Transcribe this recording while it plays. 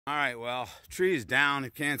All right, well, tree is down. You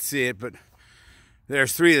can't see it, but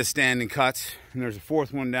there's 3 of the standing cuts, and there's a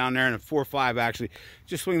 4th one down there, and a 4 or 5 actually.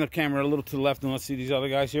 Just swing the camera a little to the left, and let's see these other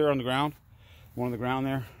guys here on the ground. One on the ground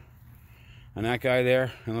there, and that guy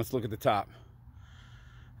there, and let's look at the top.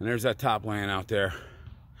 And there's that top laying out there.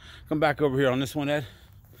 Come back over here on this one, Ed.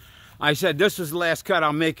 I said this was the last cut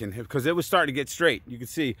I'm making because it was starting to get straight. You can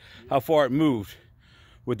see how far it moved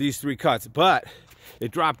with these 3 cuts, but it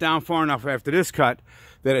dropped down far enough after this cut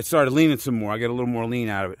that it started leaning some more. I get a little more lean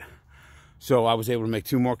out of it. So I was able to make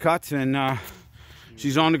 2 more cuts, and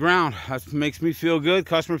she's on the ground. That makes me feel good.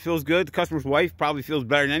 Customer feels good. The customer's wife probably feels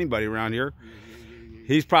better than anybody around here.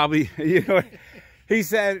 He's probably, you know, he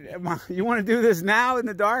said, "You want to do this now in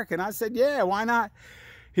the dark?" And I said, "Yeah, why not?"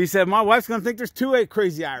 He said, "My wife's going to think there's 2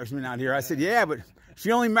 crazy Irishmen out here." I said, "Yeah, but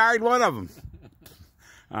she only married one of them."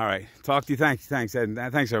 All right. Talk to you. Thanks, Ed.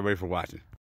 Thanks, everybody, for watching.